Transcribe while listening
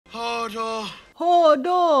Hold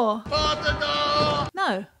door. Hold the door.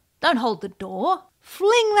 No, don't hold the door.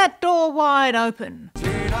 Fling that door wide open.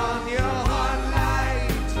 Turn on your hot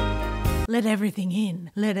light. Let everything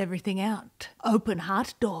in, let everything out. Open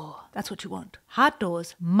heart door. That's what you want. Heart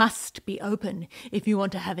doors must be open if you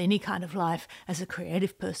want to have any kind of life as a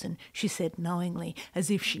creative person, she said knowingly, as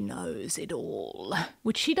if she knows it all.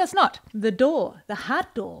 Which she does not. The door, the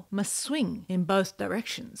heart door, must swing in both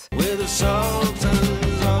directions. We're the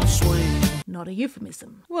sultans of swing. Not a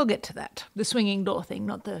euphemism. We'll get to that. The swinging door thing,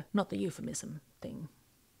 not the euphemism thing.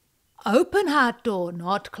 Open heart door,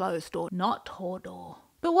 not closed door, not whore door.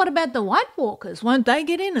 But what about the White Walkers? Won't they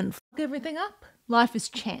get in and fuck everything up? Life is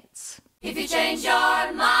chance. If you change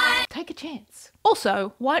your mind, take a chance.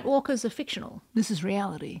 Also, White Walkers are fictional. This is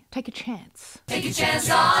reality. Take a chance. Take a chance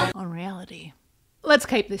on reality. Let's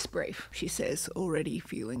keep this brief, she says, already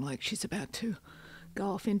feeling like she's about to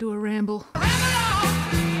go off into a ramble.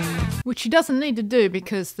 Which she doesn't need to do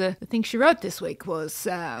because the thing she wrote this week was,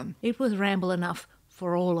 it was ramble enough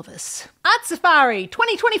for all of us. Art Safari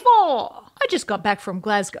 2024! I just got back from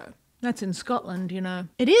Glasgow. That's in Scotland, you know.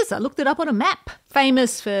 It is, I looked it up on a map.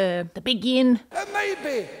 Famous for the big inn. It might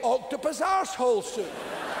be octopus arsehole soup.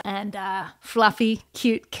 And fluffy,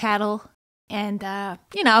 cute cattle. And, a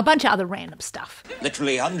bunch of other random stuff.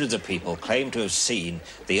 Literally hundreds of people claim to have seen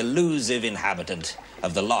the elusive inhabitant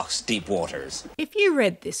of the Loch's deep waters. If you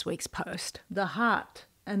read this week's post, The Hart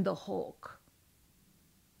and the Hawk,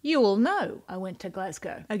 you will know I went to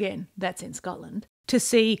Glasgow, again, that's in Scotland, to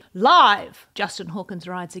see live Justin Hawkins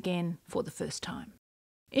rides again for the first time.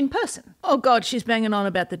 In person. Oh God, she's banging on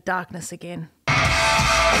about the darkness again.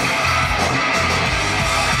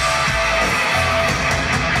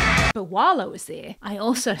 But while I was there, I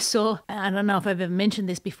also saw, I don't know if I've ever mentioned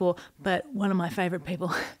this before, but one of my favourite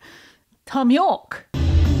people, Tom York.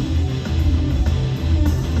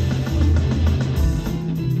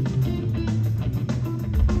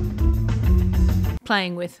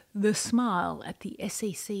 Playing with The Smile at the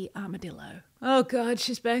SEC Armadillo. Oh God,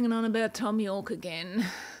 she's banging on about Tom York again.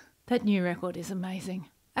 That new record is amazing.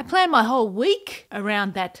 I planned my whole week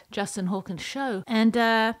around that Justin Hawkins show, and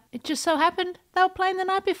it just so happened they were playing the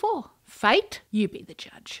night before. Fate? You be the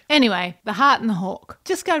judge. Anyway, The Hart and the Hawk.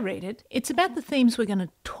 Just go read it. It's about the themes we're going to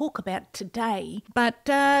talk about today, but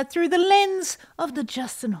through the lens of the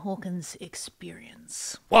Justin Hawkins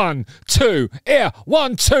experience. 1, 2,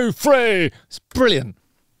 1, 2, 3. It's brilliant.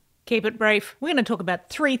 Keep it brief. We're going to talk about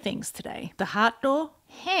 3 things today. The heart door,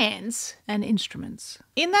 hands, and instruments.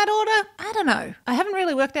 In that order? I don't know. I haven't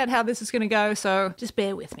really worked out how this is going to go, so just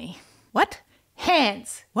bear with me. What?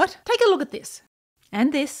 Hands. What? Take a look at this.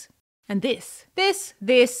 And this. And this.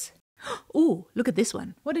 This. Ooh, look at this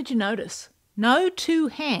one. What did you notice? No 2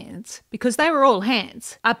 hands, because they were all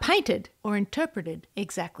hands, are painted or interpreted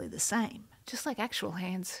exactly the same. Just like actual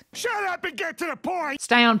hands. Shut up and get to the point!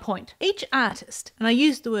 Stay on point. Each artist, and I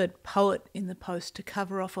used the word poet in the post to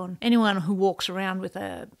cover off on anyone who walks around with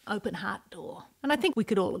an open heart door. And I think we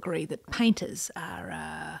could all agree that painters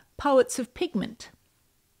are poets of pigment.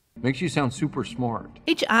 Makes you sound super smart.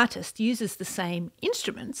 Each artist uses the same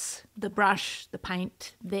instruments, the brush, the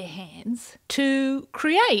paint, their hands, to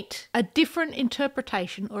create a different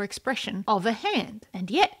interpretation or expression of a hand,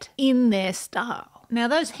 and yet in their style. Now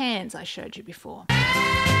those hands I showed you before.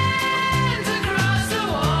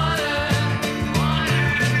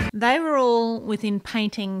 They were all within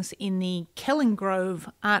paintings in the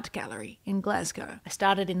Kelvingrove Art Gallery in Glasgow. I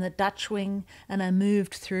started in the Dutch wing and I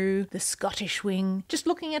moved through the Scottish wing, just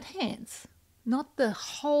looking at hands. Not the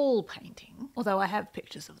whole painting, although I have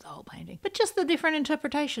pictures of the whole painting, but just the different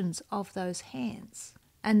interpretations of those hands.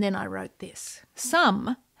 And then I wrote this.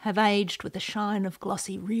 Some have aged with the shine of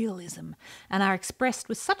glossy realism and are expressed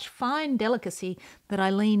with such fine delicacy that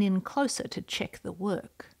I lean in closer to check the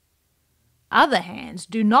work. Other hands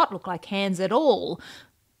do not look like hands at all,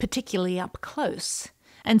 particularly up close,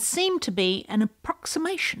 and seem to be an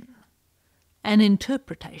approximation, an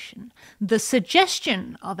interpretation, the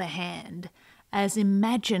suggestion of a hand as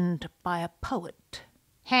imagined by a poet.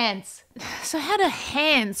 Hands. So how do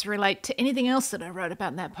hands relate to anything else that I wrote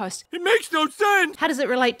about in that post? It makes no sense! How does it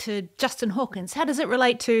relate to Justin Hawkins? How does it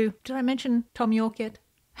relate to, did I mention Tom York yet?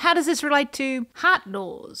 How does this relate to heart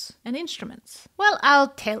doors and instruments? Well, I'll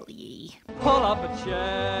tell ye. Pull up a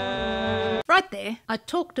chair. Right there, I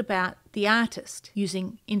talked about the artist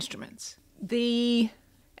using instruments. The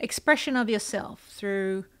expression of yourself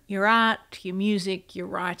through your art, your music, your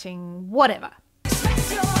writing, whatever.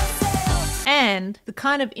 And the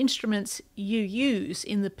kind of instruments you use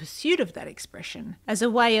in the pursuit of that expression as a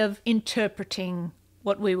way of interpreting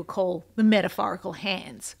what we would call the metaphorical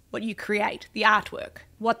hands, what you create, the artwork,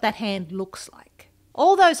 what that hand looks like.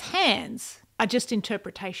 All those hands are just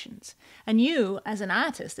interpretations. And you, as an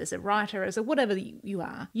artist, as a writer, as a whatever you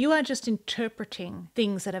are just interpreting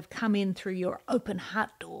things that have come in through your open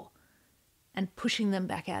heart door and pushing them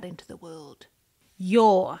back out into the world.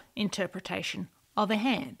 Your interpretation of a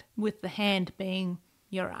hand, with the hand being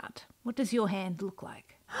your art. What does your hand look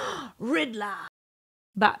like? Riddler!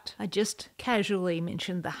 But I just casually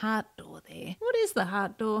mentioned the heart door there. What is the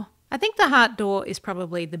heart door? I think the heart door is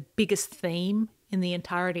probably the biggest theme in the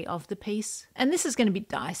entirety of the piece. And this is going to be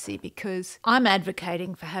dicey because I'm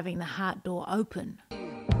advocating for having the heart door open.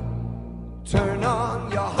 Turn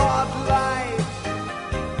on your heart light.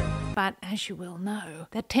 But as you well know,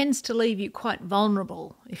 that tends to leave you quite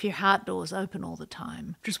vulnerable if your heart door's open all the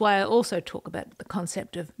time, which is why I also talk about the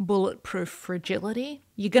concept of bulletproof fragility.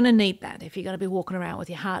 You're going to need that if you're going to be walking around with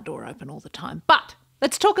your heart door open all the time. But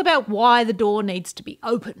let's talk about why the door needs to be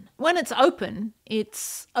open. When it's open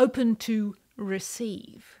to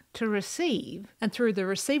receive. To receive, and through the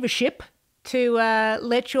receivership, to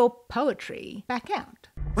let your poetry back out.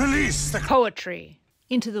 Release the Poetry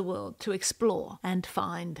into the world to explore and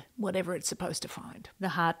find whatever it's supposed to find. The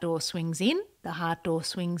heart door swings in, the heart door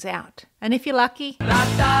swings out. And if you're lucky,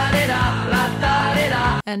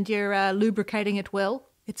 and you're lubricating it well,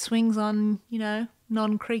 it swings on,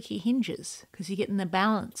 non-creaky hinges because you're getting the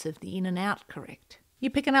balance of the in and out correct. You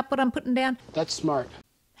picking up what I'm putting down? That's smart.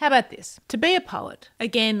 How about this? To be a poet,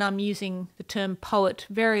 again, I'm using the term poet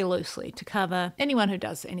very loosely to cover anyone who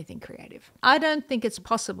does anything creative. I don't think it's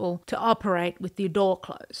possible to operate with your door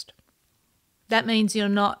closed. That means you're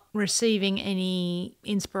not receiving any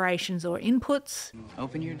inspirations or inputs.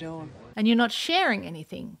 Open your door. And you're not sharing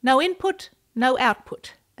anything. No input, no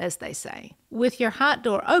output, as they say. With your heart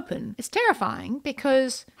door open, it's terrifying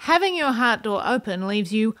because having your heart door open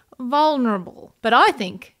leaves you vulnerable. But I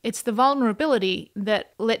think it's the vulnerability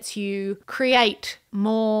that lets you create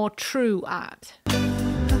more true art.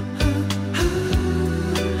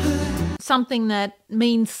 Something that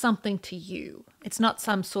means something to you. It's not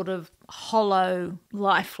some sort of hollow,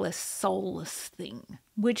 lifeless, soulless thing,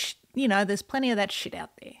 which, there's plenty of that shit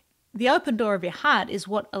out there. The open door of your heart is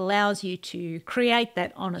what allows you to create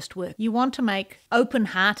that honest work. You want to make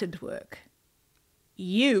open-hearted work.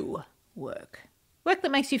 You work. Work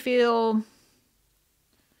that makes you feel...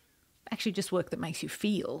 Actually, just work that makes you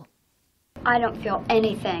feel. I don't feel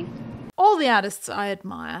anything. All the artists I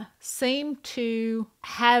admire seem to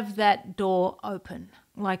have that door open.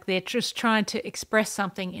 Like they're just trying to express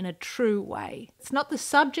something in a true way. It's not the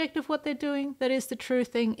subject of what they're doing that is the true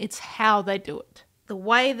thing, it's how they do it. The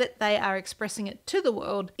way that they are expressing it to the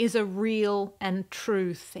world is a real and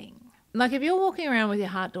true thing. Like if you're walking around with your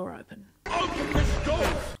heart door open,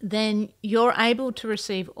 then you're able to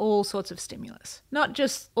receive all sorts of stimulus. Not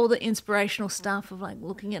just all the inspirational stuff of like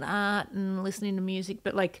looking at art and listening to music,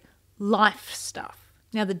 but like life stuff.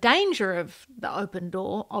 Now the danger of the open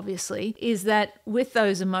door, obviously, is that with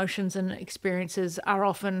those emotions and experiences are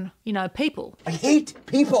often, people. I hate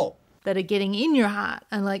people. That are getting in your heart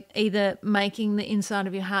and like either making the inside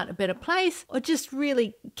of your heart a better place or just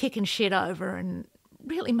really kicking shit over and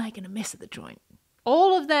really making a mess of the joint.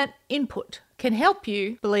 All of that input can help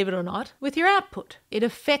you, believe it or not, with your output. It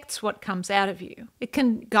affects what comes out of you. It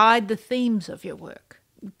can guide the themes of your work.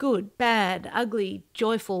 Good, bad, ugly,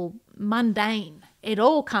 joyful, mundane. It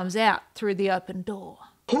all comes out through the open door.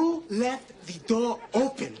 Who left the door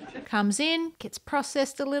open? Comes in, gets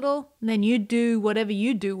processed a little, and then you do whatever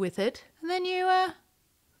you do with it, and then you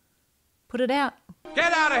put it out.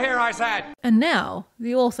 Get out of here, I said! And now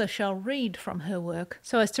the author shall read from her work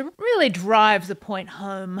so as to really drive the point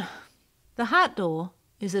home. The heart door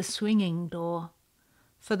is a swinging door.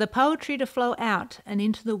 For the poetry to flow out and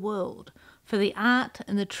into the world, for the art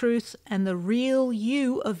and the truth and the real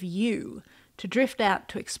you of you to drift out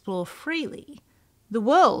to explore freely, the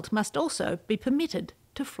world must also be permitted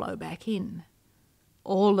to flow back in.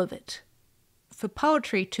 All of it. For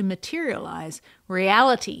poetry to materialise,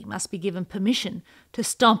 reality must be given permission to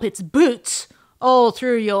stomp its boots all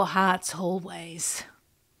through your heart's hallways.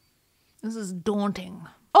 This is daunting.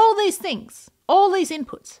 All these things, all these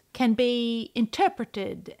inputs can be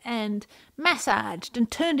interpreted and massaged and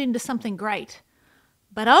turned into something great,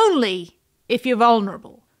 but only if you're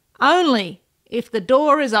vulnerable. Only if the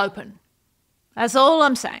door is open. That's all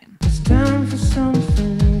I'm saying.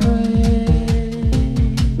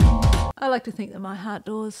 I like to think that my heart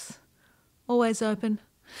door's always open.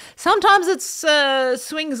 Sometimes it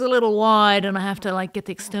swings a little wide and I have to get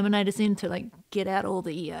the exterminators in to get out all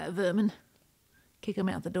the vermin. Kick them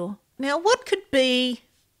out the door. Now what could be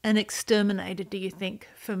an exterminator, do you think,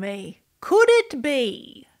 for me? Could it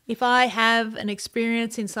be, if I have an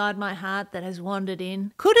experience inside my heart that has wandered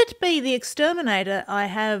in, could it be the exterminator I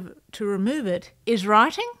have to remove it is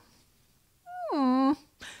writing?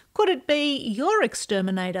 Could it be your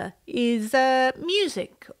exterminator is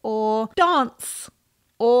music or dance,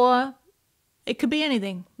 or it could be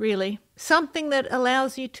anything, really. Something that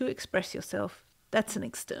allows you to express yourself. That's an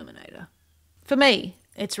exterminator. For me,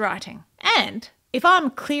 it's writing. And if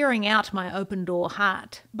I'm clearing out my open door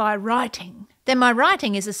heart by writing, then my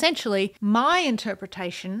writing is essentially my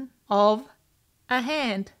interpretation of a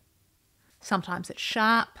hand. Sometimes it's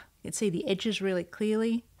sharp, you can see the edges really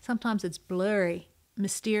clearly. Sometimes it's blurry,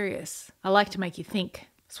 mysterious. I like to make you think.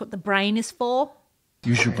 That's what the brain is for.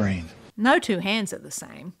 Use your brain. No two hands are the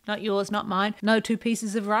same. Not yours, not mine. No two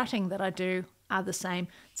pieces of writing that I do are the same.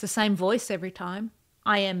 It's the same voice every time.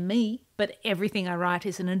 I am me, but everything I write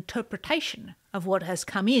is an interpretation of what has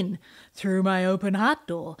come in through my open heart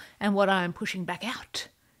door and what I am pushing back out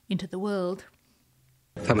into the world.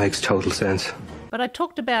 That makes total sense. But I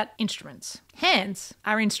talked about instruments. Hands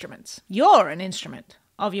are instruments. You're an instrument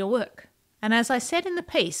of your work. And as I said in the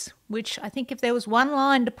piece, which I think if there was one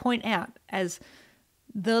line to point out as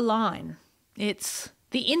the line, it's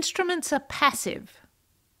the instruments are passive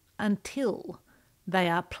until they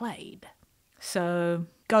are played. So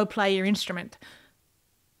go play your instrument.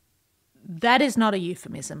 That is not a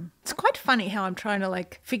euphemism. It's quite funny how I'm trying to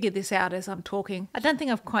figure this out as I'm talking. I don't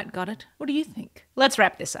think I've quite got it. What do you think? Let's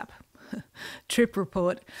wrap this up. Trip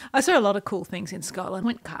report. I saw a lot of cool things in Scotland.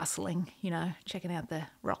 Went castling, checking out the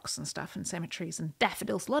rocks and stuff and cemeteries and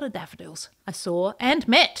daffodils. A lot of daffodils. I saw and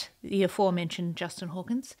met the aforementioned Justin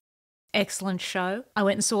Hawkins. Excellent show. I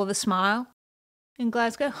went and saw The Smile in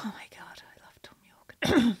Glasgow. Oh my God, I love Tom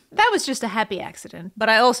York. That was just a happy accident. But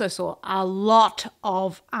I also saw a lot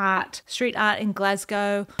of art. Street art in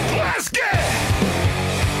Glasgow. Glasgow!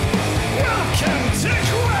 Welcome to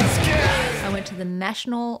Glasgow! I went to the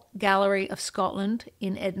National Gallery of Scotland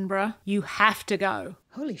in Edinburgh. You have to go.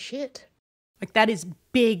 Holy shit. That is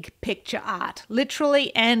big picture art,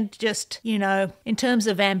 literally, and just, in terms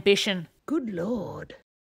of ambition. Good Lord.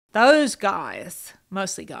 Those guys,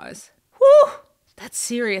 mostly guys, whew, that's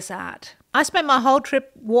serious art. I spent my whole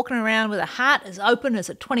trip walking around with a heart as open as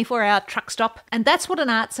a 24-hour truck stop. And that's what an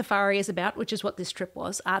art safari is about, which is what this trip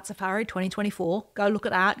was. Art Safari 2024. Go look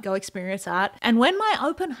at art, go experience art. And when my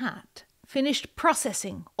open heart finished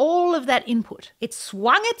processing all of that input, it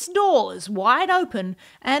swung its doors wide open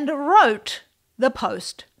and wrote the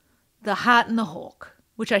post, The Heart and the Hawk,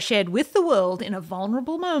 which I shared with the world in a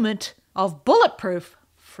vulnerable moment of bulletproof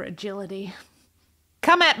fragility.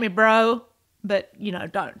 Come at me, bro, but,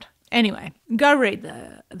 don't. Anyway, go read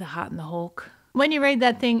the Heart and the Hawk. When you read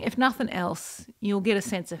that thing, if nothing else, you'll get a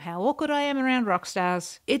sense of how awkward I am around rock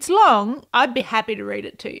stars. It's long. I'd be happy to read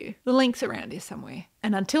it to you. The link's around here somewhere.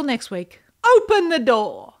 And until next week, open the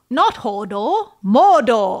door. Not whore door, more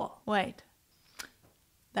door. Wait,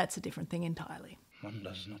 that's a different thing entirely. One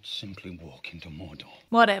does not simply walk into Mordor.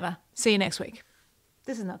 Whatever. See you next week.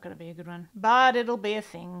 This is not going to be a good one, but it'll be a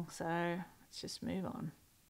thing, so let's just move on.